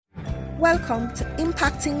Welcome to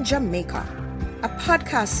Impacting Jamaica, a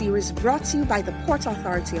podcast series brought to you by the Port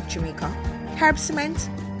Authority of Jamaica, Herb Cement,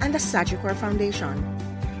 and the Sagicor Foundation.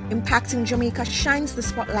 Impacting Jamaica shines the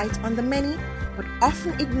spotlight on the many but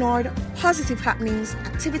often ignored positive happenings,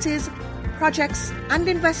 activities, projects, and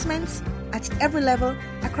investments at every level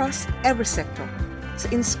across every sector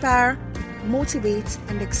to inspire, motivate,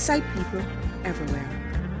 and excite people everywhere.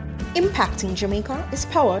 Impacting Jamaica is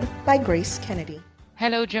powered by Grace Kennedy.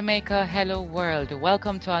 Hello, Jamaica. Hello, world.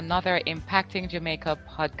 Welcome to another Impacting Jamaica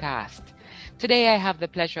podcast. Today, I have the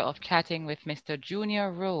pleasure of chatting with Mr.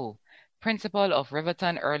 Junior Rowe, Principal of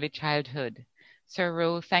Riverton Early Childhood. Sir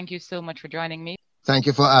Rowe, thank you so much for joining me. Thank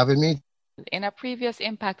you for having me. In a previous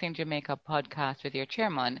Impacting Jamaica podcast with your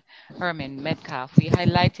chairman, Herman Metcalf, we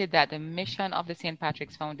highlighted that the mission of the St.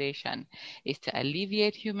 Patrick's Foundation is to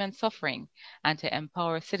alleviate human suffering and to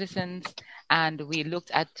empower citizens. And we looked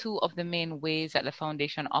at two of the main ways that the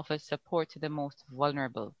foundation offers support to the most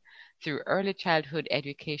vulnerable through early childhood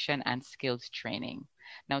education and skills training.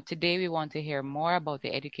 Now, today we want to hear more about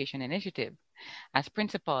the education initiative. As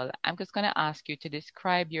principal, I'm just going to ask you to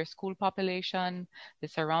describe your school population, the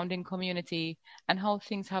surrounding community, and how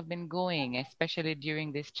things have been going, especially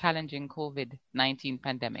during this challenging COVID-19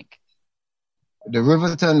 pandemic. The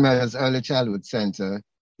Riverton Meadows Early Childhood Center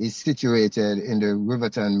is situated in the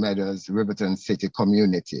Riverton Meadows, Riverton City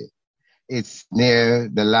community. It's near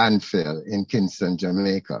the landfill in Kingston,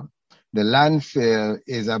 Jamaica. The landfill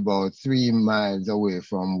is about 3 miles away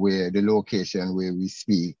from the location where we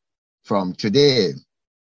speak from today.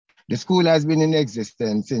 The school has been in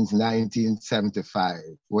existence since 1975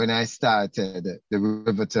 when I started the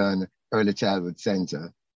Riverton Early Childhood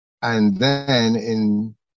Center. And then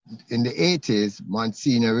in the 80s,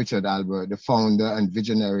 Monsignor Richard Albert, the founder and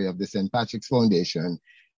visionary of the St. Patrick's Foundation,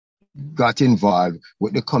 got involved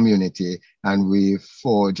with the community and we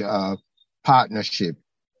forged a partnership.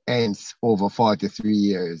 Hence, over 43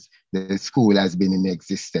 years, the school has been in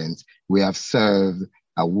existence. We have served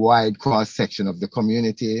a wide cross-section of the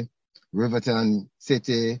community, Riverton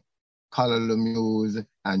City, Colorado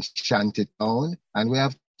and Shantytown. And we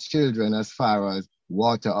have children as far as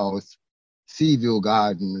Waterhouse, Seaview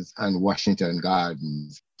Gardens, and Washington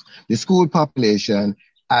Gardens. The school population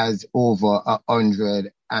has over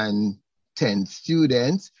 110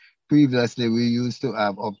 students. Previously, we used to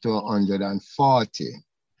have up to 140.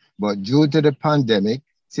 But due to the pandemic,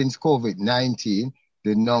 since COVID-19,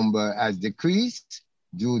 the number has decreased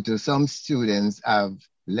due to some students have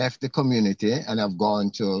left the community and have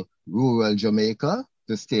gone to rural Jamaica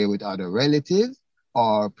to stay with other relatives,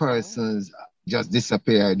 or persons just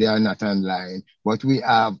disappear. They are not online. But we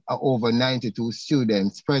have over 92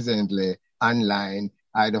 students presently online,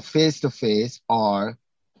 either face-to-face or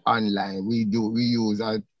online. We use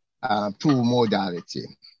two modality.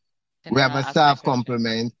 We have a staff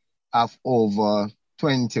complement of over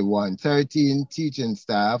 13 teaching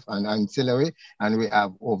staff and ancillary, and we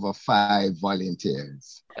have over 5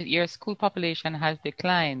 volunteers. Your school population has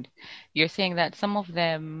declined. You're saying that some of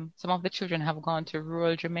the children have gone to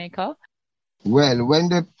rural Jamaica? Well, when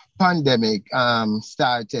the pandemic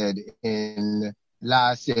started in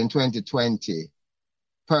last year in 2020,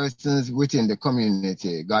 persons within the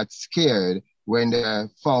community got scared when they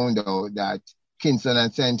found out that Kingston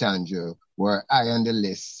and St. Andrew were high on the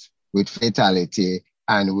list with fatality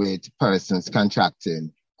and with persons contracting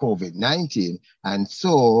COVID-19. And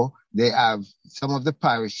so they have some of the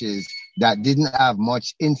parishes that didn't have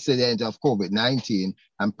much incident of COVID-19,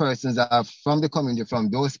 and persons are from the community, from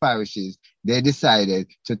those parishes, they decided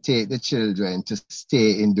to take the children to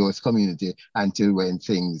stay in those communities until when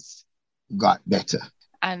things got better.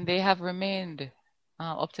 And they have remained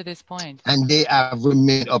up to this point? And they have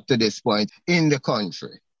remained up to this point in the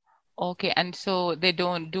country. Okay, and so they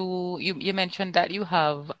don't do, you mentioned that you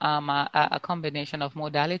have a combination of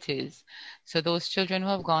modalities. So those children who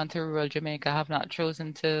have gone to rural Jamaica have not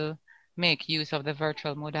chosen to make use of the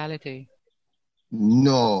virtual modality?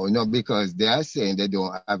 No, because they are saying they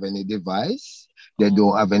don't have any device, they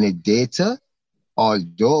don't have any data,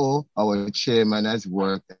 although our chairman has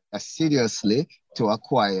worked assiduously to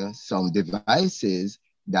acquire some devices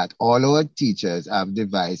that all our teachers have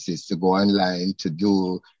devices to go online to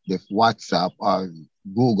do the WhatsApp or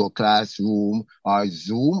Google Classroom or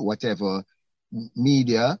Zoom, whatever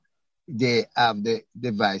media, they have the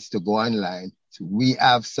device to go online. So we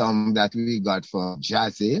have some that we got from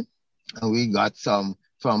Jazzy, and we got some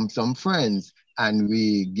from some friends, and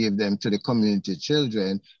we give them to the community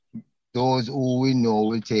children. Those who we know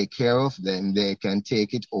will take care of them, they can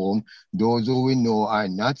take it home. Those who we know are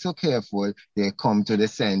not so careful, they come to the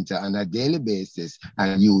center on a daily basis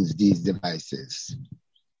and use these devices.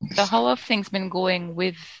 So how have things been going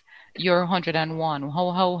with your 101?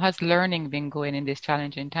 How has learning been going in this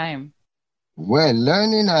challenging time? Well,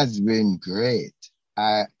 learning has been great.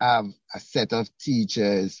 I have a set of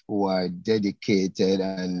teachers who are dedicated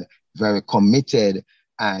and very committed,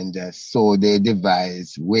 and so they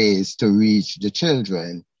devise ways to reach the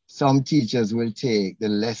children. Some teachers will take the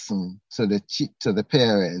lesson to the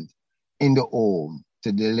parent in the home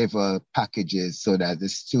to deliver packages so that the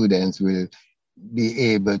students will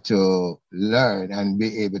be able to learn and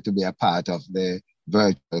be able to be a part of the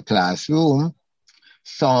virtual classroom.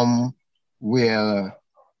 Some will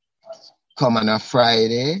come on a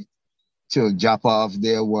Friday to drop off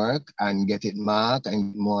their work and get it marked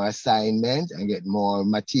and more assignment and get more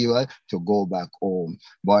material to go back home.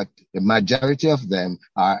 But the majority of them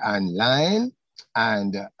are online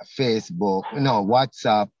and Facebook,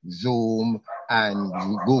 WhatsApp, Zoom, and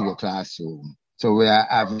Google Classroom. So we are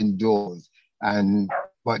having those.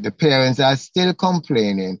 But the parents are still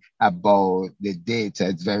complaining about the data.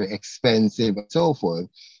 It's very expensive and so forth.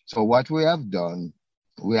 So what we have done,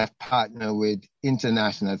 we have partnered with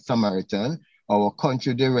International Samaritan. Our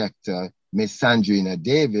country director, Miss Sandrina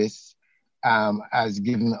Davis, has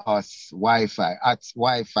given us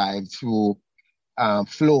Wi-Fi through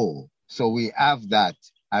Flow. So we have that.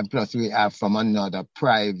 And plus we have from another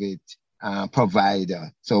private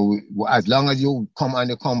provider. So as long as you come on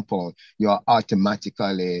the compound, you're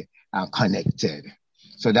automatically connected.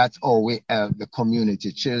 So that's how we help the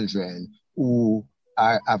community children who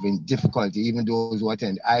are having difficulty. Even those who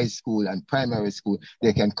attend high school and primary school,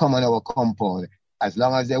 they can come on our compound. As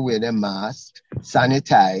long as they wear their mask,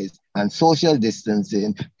 sanitize, and social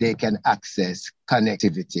distancing, they can access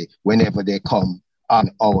connectivity whenever they come on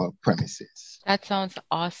our premises. That sounds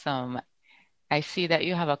awesome. I see that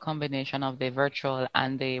you have a combination of the virtual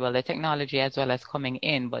and the technology as well as coming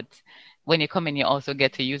in, but when you come in, you also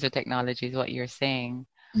get to use the technology is what you're saying.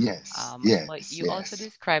 Yes, But you also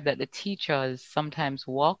described that the teachers sometimes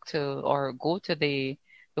walk to or go to the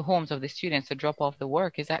homes of the students to drop off the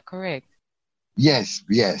work. Is that correct? Yes,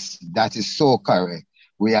 that is so correct.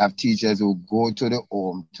 We have teachers who go to the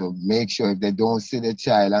home to make sure if they don't see the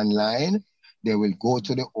child online, they will go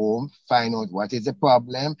to the home, find out what is the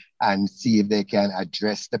problem, and see if they can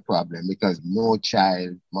address the problem, because no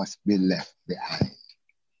child must be left behind.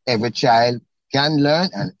 Every child can learn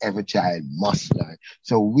and every child must learn.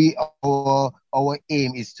 So our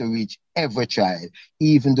aim is to reach every child.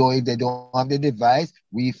 Even though if they don't have the device,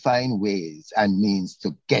 we find ways and means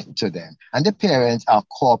to get to them. And the parents are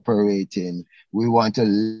cooperating. We want to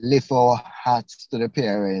lift our hats to the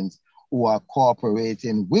parents who are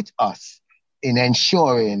cooperating with us in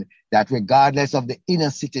ensuring that regardless of the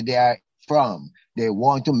inner city they are from, they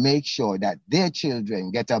want to make sure that their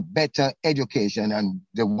children get a better education than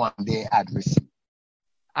the one they had received.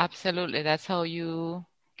 Absolutely. That's how you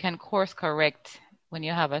can course correct when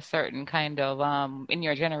you have a certain kind of, in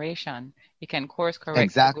your generation, you can course correct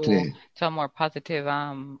exactly to a more positive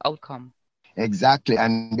outcome. Exactly.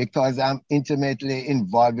 And because I'm intimately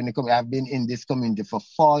involved in the community, I've been in this community for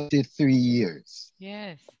 43 years.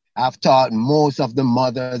 Yes. I've taught most of the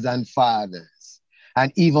mothers and fathers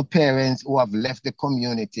and even parents who have left the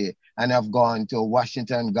community and have gone to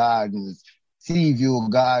Washington Gardens, Seaview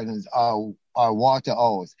Gardens, or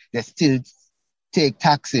Waterhouse. They still take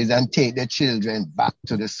taxis and take their children back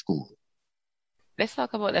to the school. Let's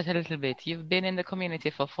talk about that a little bit. You've been in the community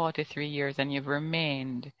for 43 years and you've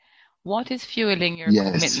remained. What is fueling your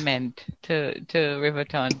commitment to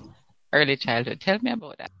Riverton early childhood? Tell me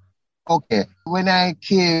about that. Okay, when I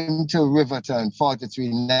came to Riverton,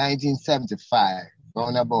 1975,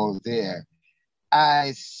 round about there,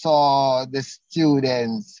 I saw the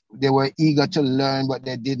students, they were eager to learn, but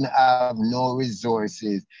they didn't have no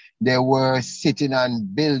resources. They were sitting on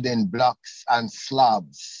building blocks and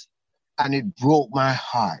slabs, and it broke my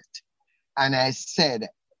heart. And I said,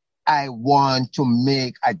 I want to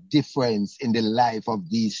make a difference in the life of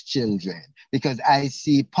these children because I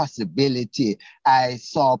see possibility. I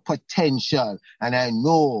saw potential, and I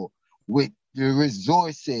know with the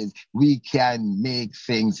resources, we can make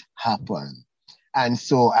things happen. And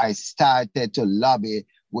so I started to lobby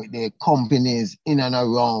with the companies in and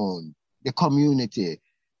around the community,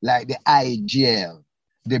 like the IGL,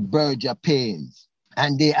 the Berger Paints,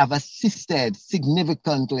 and they have assisted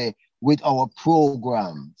significantly with our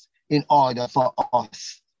programs in order for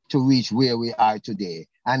us to reach where we are today.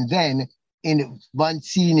 And then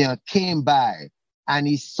Monsignor came by and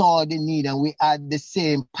he saw the need, and we had the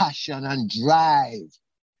same passion and drive.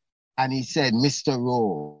 And he said, Mr.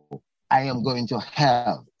 Rowe, I am going to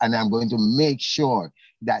help, and I'm going to make sure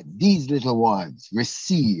that these little ones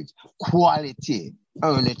receive quality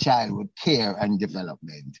early childhood care and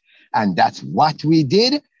development. And that's what we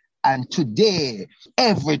did. And today,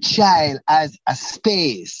 every child has a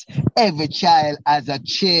space, every child has a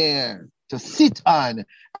chair to sit on,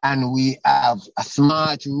 and we have a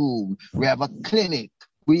smart room, we have a clinic,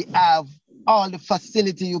 we have all the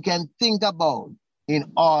facility you can think about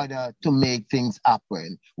in order to make things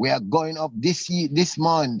happen. We are going up this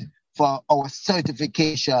month for our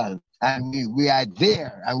certification, and we are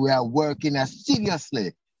there and we are working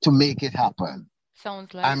assiduously to make it happen.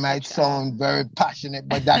 Sounds like I might sound very passionate,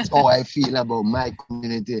 but that's how I feel about my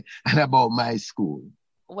community and about my school.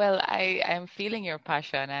 Well, I'm feeling your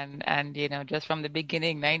passion, and just from the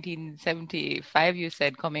beginning, 1975, you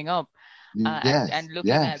said, coming up, and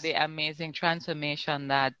looking at the amazing transformation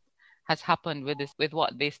that has happened with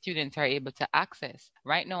what the students are able to access.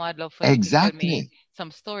 Right now, I'd love for you to tell me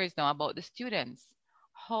some stories now about the students.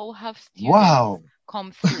 How have students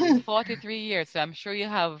come through? It's 43 years, so I'm sure you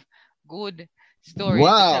have good stories to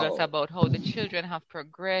tell us about how the children have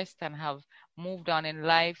progressed and have moved on in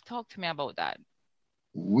life. Talk to me about that.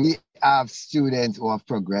 We have students who have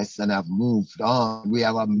progressed and have moved on. We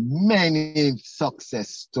have many success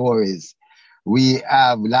stories. We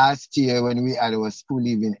have last year when we had our school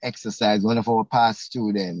leaving exercise, one of our past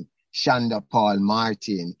students, Shanda Paul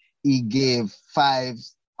Martin, he gave 5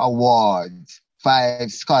 awards,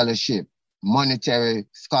 5 scholarship, monetary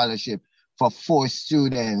scholarship for 4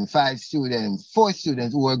 students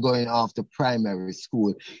who were going off to primary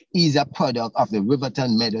school. He's a product of the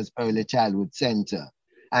Riverton Meadows Early Childhood Center.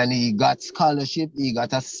 And he got scholarship, he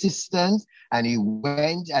got assistance, and he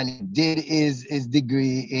went and he did his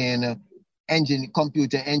degree in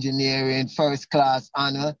computer engineering, first class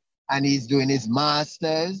honor, and he's doing his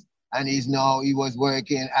master's. And he was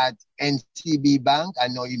working at NTB Bank,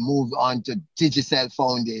 and now he moved on to Digicel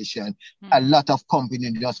Foundation. A lot of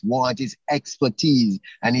companies just want his expertise.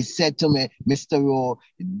 And he said to me, Mr. Rowe,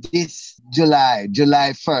 this July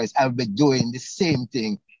 1st, I'll be doing the same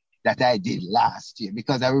thing that I did last year,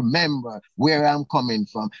 because I remember where I'm coming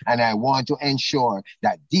from, and I want to ensure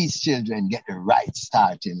that these children get the right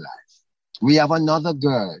start in life. We have another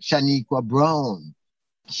girl, Shaniqua Brown.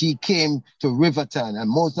 She came to Riverton, and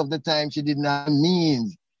most of the time she didn't have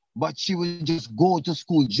means, but she would just go to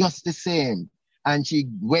school just the same. And she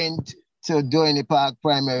went to Dorney Park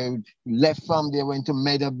Primary, left from there, went to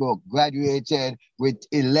Meadowbrook, graduated with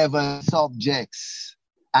 11 subjects.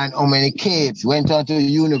 And how many kids went on to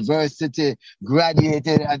university,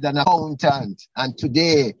 graduated as an accountant. And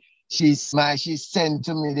today, she sent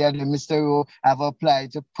to me the other, Mr. Rowe, I've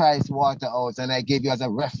applied to Price Waterhouse, and I gave you as a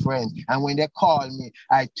reference. And when they called me,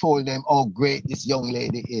 I told them how great this young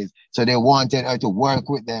lady is. So they wanted her to work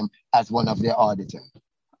with them as one of their auditors.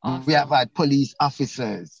 Awesome. We have had police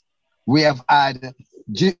officers. We have had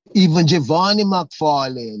even Giovanni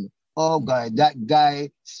McFarlane. Oh God, that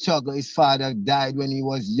guy struggled. His father died when he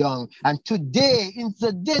was young. And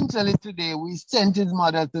incidentally today, we sent his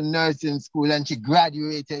mother to nursing school, and she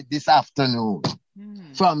graduated this afternoon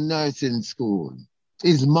from nursing school.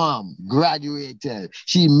 His mom graduated.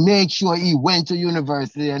 She made sure he went to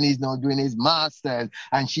university, and he's now doing his master's.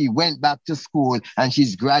 And she went back to school, and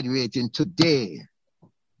she's graduating today.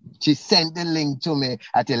 She sent the link to me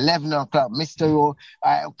at 11 o'clock. Mr. Rowe,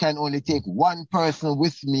 I can only take one person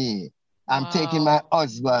with me. I'm taking my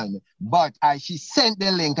husband. But she sent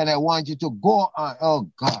the link, and I want you to go on. Oh,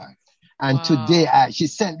 God. And today, she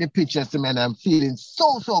sent the pictures to me, and I'm feeling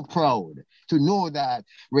so proud to know that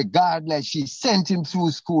regardless, she sent him through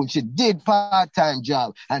school. She did part-time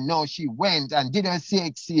job, and now she went and did her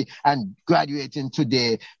CXC and graduating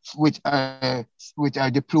today with her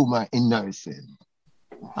diploma in nursing.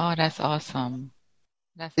 Oh, that's awesome.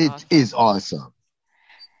 It is awesome.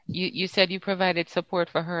 You said you provided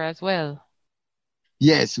support for her as well.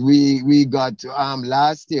 Yes, we got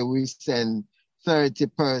last year we sent 30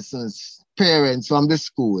 parents from the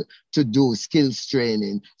school to do skills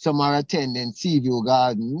training. Some are attending Seaview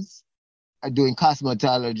Gardens, doing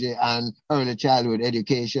cosmetology and early childhood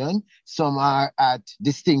education. Some are at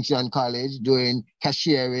Distinction College doing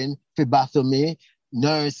cashiering, phlebotomy,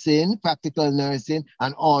 nursing, practical nursing,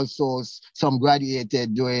 and also some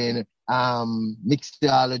graduated doing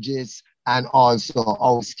mixologists and also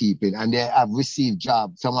housekeeping. And they have received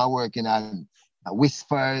jobs. Some are working at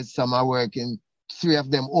Whispers, some are working, 3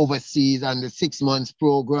 of them overseas on the 6 months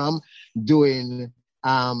program, doing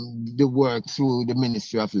the work through the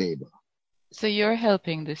Ministry of Labor. So you're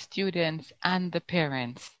helping the students and the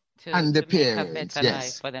parents to make a better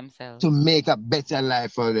life for themselves. To make a better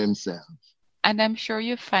life for themselves. And I'm sure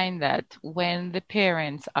you find that when the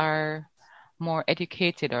parents are more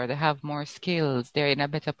educated or they have more skills, they're in a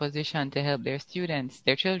better position to help their students,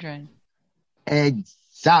 their children.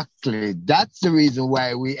 Exactly. That's the reason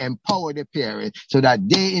why we empower the parents so that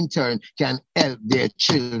they in turn can help their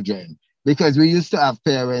children. Because we used to have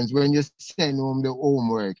parents, when you send home the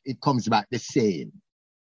homework, it comes back the same.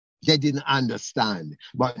 They didn't understand.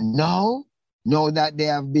 But now that they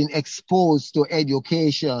have been exposed to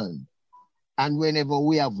education, and whenever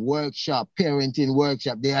we have parenting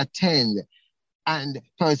workshop, they attend, and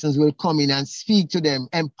persons will come in and speak to them,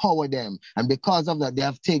 empower them. And because of that, they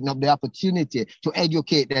have taken up the opportunity to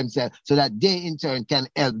educate themselves so that they in turn can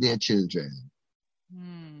help their children.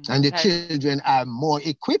 And the children are more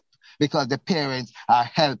equipped because the parents are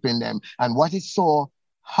helping them. And what is so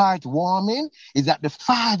heartwarming is that the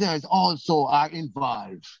fathers also are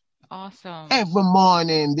involved. Awesome. Every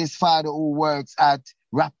morning, this father who works at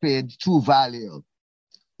Rapid True Value,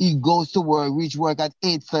 he goes to work, reach work at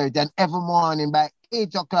 8:30, and every morning by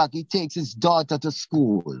 8 o'clock, he takes his daughter to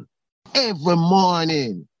school. Every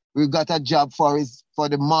morning, we got a job for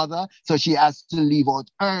the mother, so she has to leave out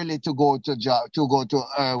early to go to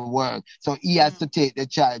her work. So he has to take the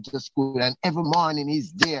child to school, and every morning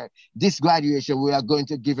he's there. This graduation, we are going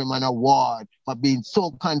to give him an award for being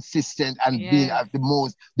so consistent and being the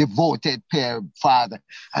most devoted father.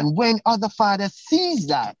 And when other fathers see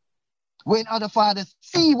that, when other fathers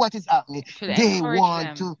see what is happening, they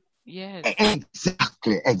want to. Yes.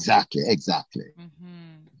 Exactly.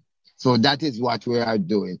 So that is what we are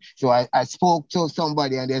doing. So I spoke to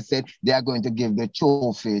somebody and they said they are going to give the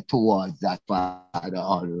trophy towards that father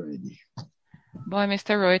already. Boy,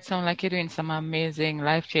 Mr. Roy, it sounds like you're doing some amazing,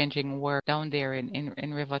 life-changing work down there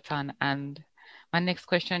in Riverton. And my next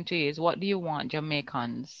question to you is, what do you want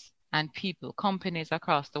Jamaicans and people, companies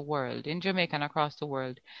across the world, in Jamaica and across the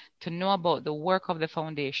world, to know about the work of the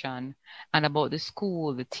foundation and about the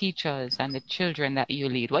school, the teachers, and the children that you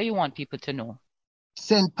lead? What do you want people to know?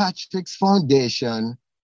 St. Patrick's Foundation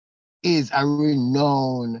is a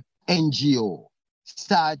renowned NGO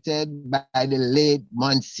started by the late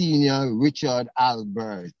Monsignor Richard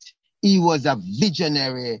Albert. He was a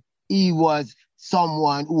visionary. He was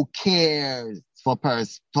someone who cares for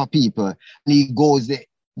people. And he goes the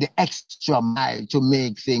extra mile to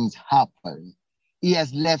make things happen. He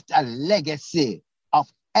has left a legacy of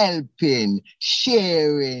helping,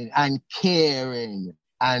 sharing, and caring.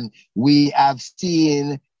 And we have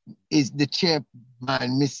seen is the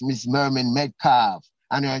chairman, Miss Mermin Metcalf,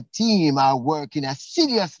 and her team are working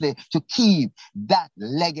assiduously to keep that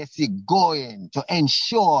legacy going, to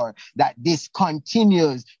ensure that this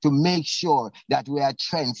continues, to make sure that we are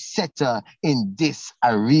trendsetter in this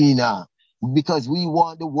arena. Because we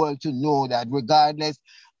want the world to know that regardless,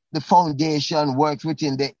 the foundation works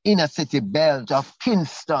within the inner city belt of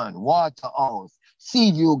Kingston, Waterhouse,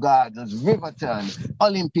 Seaview Gardens, Riverton,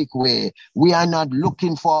 Olympic Way. We are not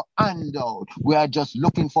looking for handout. We are just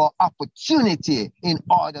looking for opportunity in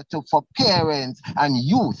order for parents and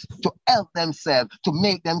youth to help themselves, to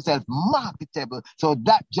make themselves marketable so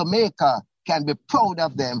that Jamaica can be proud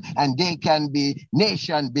of them and they can be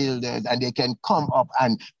nation builders and they can come up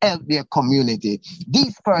and help their community.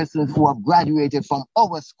 These persons who have graduated from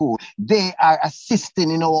our school, they are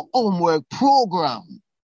assisting in our homework program.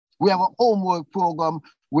 We have a homework program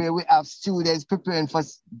where we have students preparing for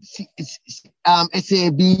SAB,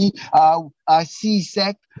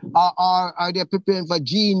 CSEC, or they're preparing for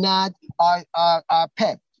GNAT or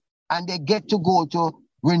PEP. And they get to go to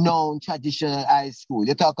renowned traditional high school.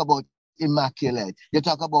 They talk about Immaculate. They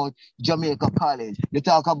talk about Jamaica College. They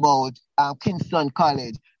talk about Kingston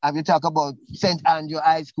College. And we talk about St. Andrew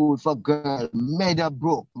High School for Girls,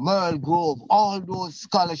 Meadowbrook, Merle Grove, all those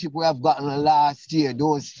scholarships we have gotten last year,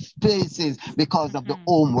 those places because of the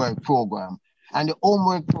homework program. And the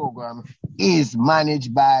homework program is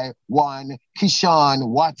managed by one Kishan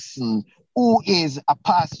Watson, who is a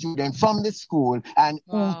past student from the school and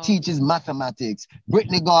who teaches mathematics.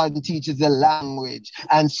 Brittany Gordon teaches the language.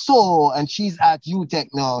 And she's at UTech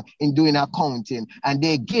now in doing accounting. And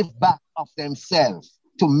they give back of themselves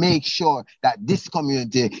to make sure that this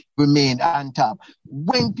community remained on top.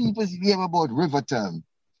 When people hear about Riverton,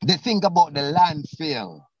 they think about the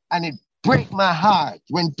landfill. And it breaks my heart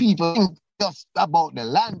when people think just about the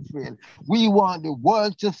landfill. We want the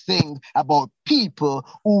world to think about people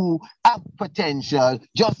who have potential,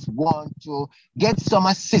 just want to get some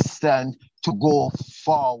assistance to go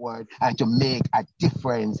forward and to make a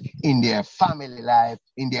difference in their family life,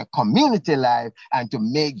 in their community life, and to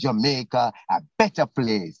make Jamaica a better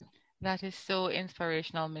place. That is so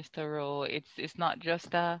inspirational, Mr. Rowe. It's not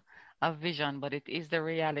just a vision, but it is the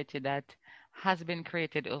reality that has been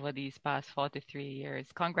created over these past 43 years.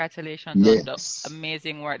 Congratulations on the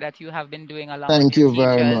amazing work that you have been doing along with your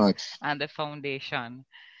teachers and the foundation.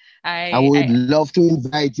 I would love to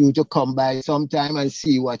invite you to come by sometime and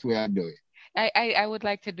see what we are doing. I would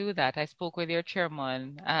like to do that. I spoke with your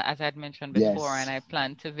chairman, as I'd mentioned before, and I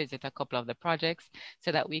plan to visit a couple of the projects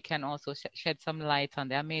so that we can also shed some light on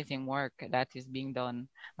the amazing work that is being done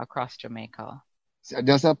across Jamaica. So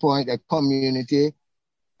just a point, a community,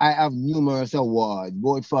 I have numerous awards,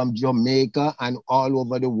 both from Jamaica and all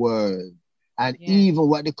over the world. And even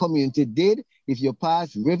what the community did, if you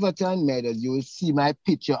pass Riverton Meadows, you will see my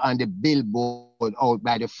picture on the billboard out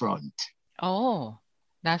by the front. Oh.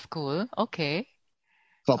 That's cool. Okay.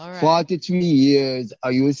 For 43 years,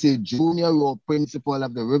 I used to be junior role principal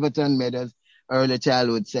of the Riverton Meadows Early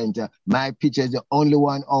Childhood Center. My picture is the only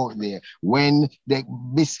one out there. When the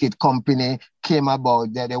biscuit company came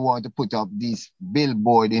about that they want to put up this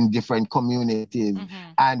billboard in different communities.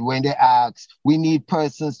 And when they asked, we need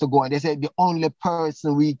persons to go, and they said the only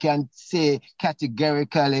person we can say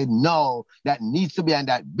categorically no that needs to be on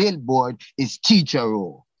that billboard is Teacher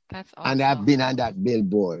Rowe. That's awesome. And I've been on that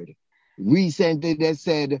billboard. Recently, they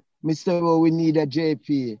said, Mr. Rowe, we need a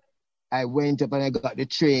JP. I went up and I got the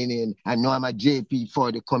training, and now I'm a JP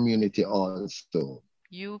for the community also.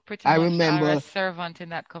 You pretty much are a servant in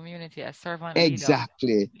that community, a servant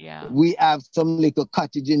Exactly. leader. Yeah. We have some little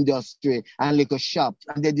cottage industry and little shops,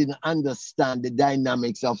 and they didn't understand the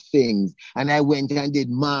dynamics of things. And I went and did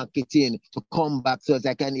marketing to come back so that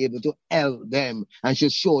I can be able to help them and to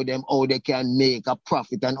show them how they can make a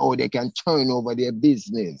profit and how they can turn over their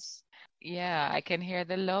business. Yeah, I can hear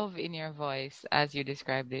the love in your voice as you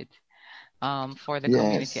described it. For the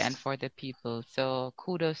community and for the people. So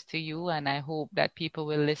kudos to you, and I hope that people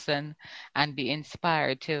will listen and be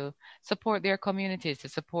inspired to support their communities, to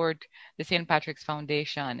support the St. Patrick's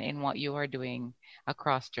Foundation in what you are doing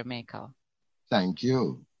across Jamaica. Thank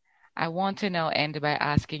you. I want to now end by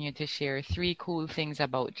asking you to share 3 cool things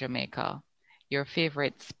about Jamaica. Your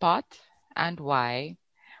favorite spot and why,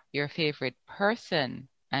 your favorite person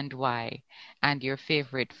and why, and your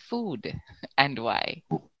favorite food and why.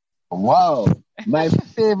 Wow, my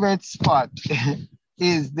favorite spot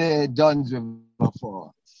is the Duns River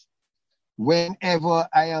Falls. Whenever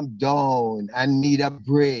I am down and need a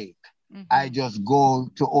break, I just go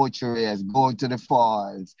to Ocho-Rios, go to the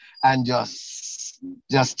falls, and just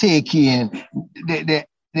take in the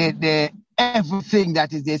everything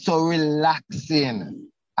that is there, so relaxing.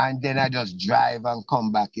 And then I just drive and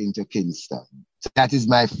come back into Kingston. So that is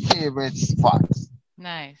my favorite spot.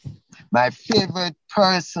 Nice. My favorite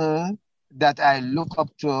person that I look up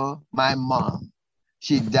to, my mom.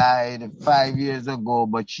 She died 5 years ago,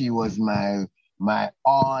 but she was my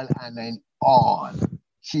all and in all.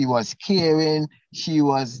 She was caring, she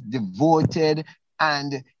was devoted,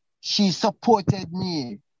 and she supported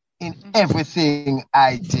me in everything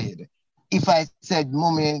I did. If I said,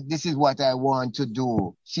 Mommy, this is what I want to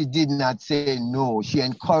do, she did not say no. She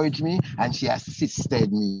encouraged me and she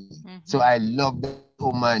assisted me. So I love that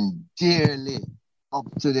woman dearly up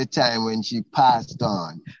to the time when she passed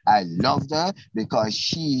on. I loved her because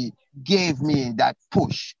she gave me that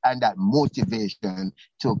push and that motivation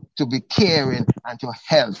to be caring and to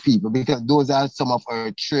help people, because those are some of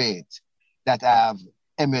her traits that I have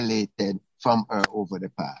emulated from her over the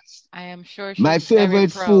past. I am sure she's my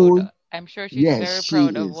favorite very proud. food. I'm sure she's very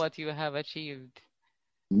proud of what you have achieved.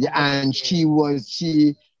 Yeah, and she was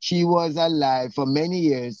alive for many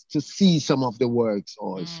years to see some of the works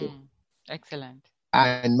also. Excellent.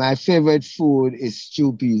 And my favorite food is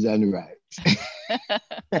stew peas and rice.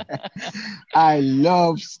 I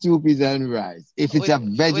love stew peas and rice. If it's a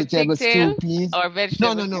vegetable stew peas. Or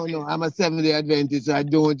vegetable No. I'm a Seventh-day Adventist, so I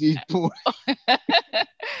don't eat pork.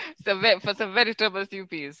 So for some vegetable stew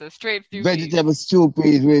peas, so straight stew vegetable stew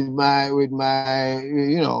peas with my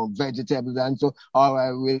vegetables, and so, or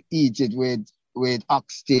I will eat it with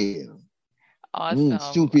oxtail. Awesome.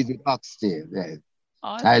 Stew peas with oxtail. Yes.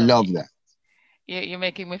 Awesome. I love that. You're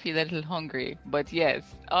making me feel a little hungry, but yes,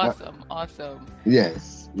 awesome.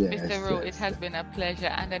 Yes. Mr. Rowe, it has been a pleasure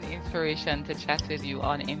and an inspiration to chat with you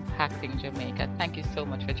on Impacting Jamaica. Thank you so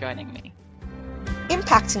much for joining me.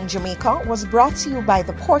 Impacting Jamaica was brought to you by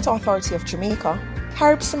the Port Authority of Jamaica,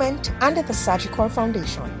 Carib Cement, and the Sagicor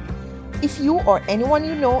Foundation. If you or anyone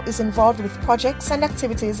you know is involved with projects and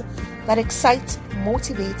activities that excite,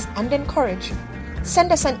 motivate, and encourage,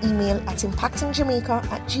 send us an email at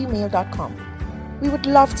impactingjamaica@gmail.com. We would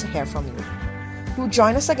love to hear from you. Do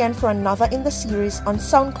join us again for another in the series on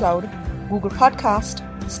SoundCloud, Google Podcast,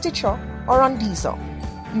 Stitcher, or on Deezer.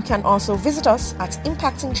 You can also visit us at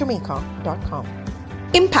impactingjamaica.com.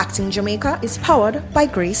 Impacting Jamaica is powered by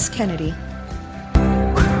Grace Kennedy.